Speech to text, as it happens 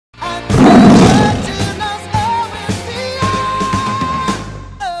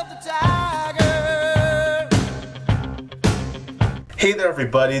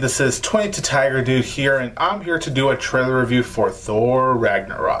everybody, this is 22 Tiger Dude here, and I'm here to do a trailer review for Thor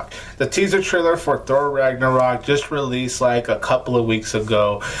Ragnarok. The teaser trailer for Thor Ragnarok just released like a couple of weeks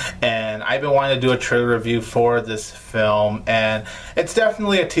ago, and I've been wanting to do a trailer review for this film, and it's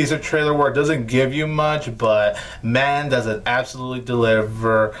definitely a teaser trailer where it doesn't give you much, but man, does it absolutely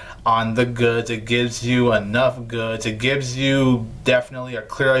deliver on the goods. It gives you enough goods. It gives you definitely a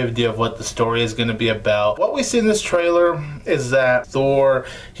clear idea of what the story is going to be about. What we see in this trailer is that Thor,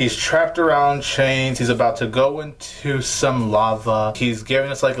 he's trapped around chains. He's about to go into some lava. He's giving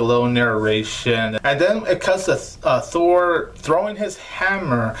us like a little narration, and then it cuts to Thor throwing his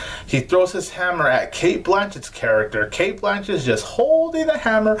hammer. He throws his hammer at Cate Blanchett's character. Cate Blanchett's just holding the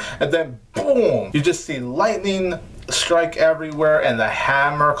hammer, and then boom, you just see lightning strike everywhere and the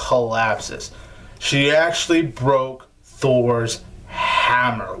hammer collapses. She actually broke Thor's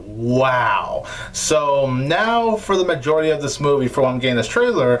hammer. Wow. So now for the majority of this movie, for what I'm getting this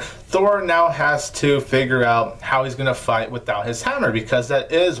trailer, Thor now has to figure out how he's going to fight without his hammer, because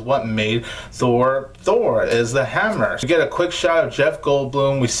that is what made Thor Thor, is the hammer. We get a quick shot of Jeff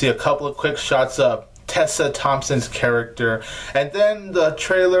Goldblum. We see a couple of quick shots of Tessa Thompson's character, and then the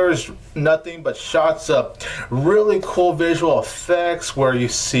trailer is nothing but shots of really cool visual effects where you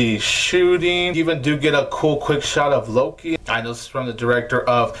see shooting. You even do get a cool quick shot of Loki. I know this is from the director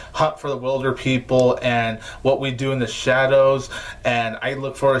of Hunt for the Wilder People and What We Do in the Shadows, and I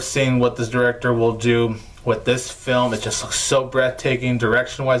look forward to seeing what this director will do with this film. It just looks so breathtaking.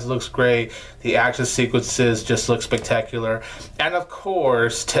 Direction wise, it looks great. The action sequences just look spectacular. And of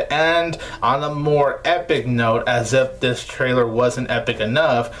course, to end on a more epic note, as if this trailer wasn't epic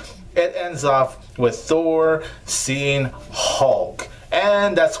enough, it ends off with Thor seeing Hulk.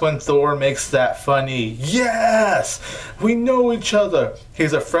 And that's when Thor makes that funny, yes, we know each other.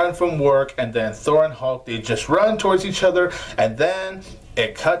 He's a friend from work, and then Thor and Hulk, they just run towards each other, and then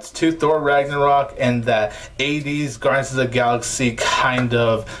it cuts to Thor Ragnarok and that 80s Guardians of the Galaxy kind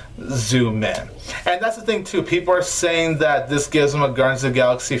of zoom in. And that's the thing too, people are saying that this gives them a Guardians of the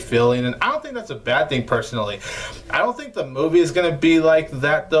Galaxy feeling, and I don't think that's a bad thing personally. I don't think the movie is going to be like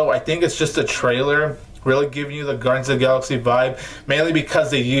that though. I think it's just a trailer really giving you the Guardians of the Galaxy vibe, mainly because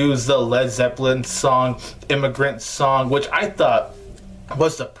they use the Led Zeppelin song, Immigrant Song, which I thought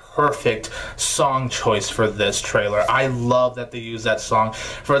was the perfect song choice for this trailer. I love that they use that song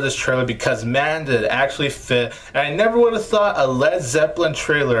for this trailer, because man, did it actually fit. And I never would have thought a Led Zeppelin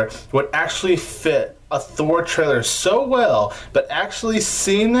trailer would actually fit a Thor trailer so well, but actually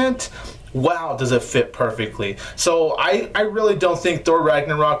seeing it, wow, does it fit perfectly. So I really don't think Thor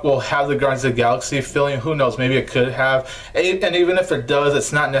Ragnarok will have the Guardians of the Galaxy feeling. Who knows, maybe it could have. And even if it does,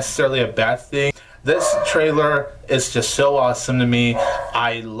 it's not necessarily a bad thing. This trailer is just so awesome to me.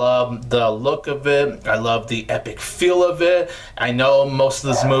 I love the look of it. I love the epic feel of it. I know most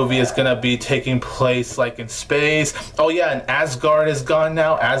of this movie is going to be taking place like in space. Oh yeah, and Asgard is gone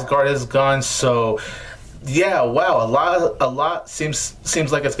now. Asgard is gone. So yeah, wow, a lot seems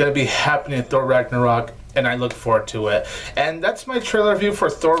like it's going to be happening in Thor Ragnarok, and I look forward to it. And that's my trailer review for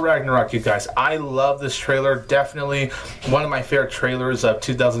Thor Ragnarok, you guys. I love this trailer. Definitely one of my favorite trailers of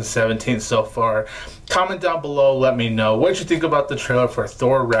 2017 so far. Comment down below, let me know what you think about the trailer for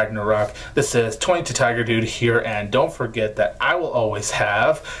Thor Ragnarok. This is 22 Tiger Dude here, and don't forget that I will always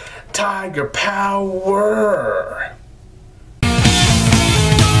have Tiger Power.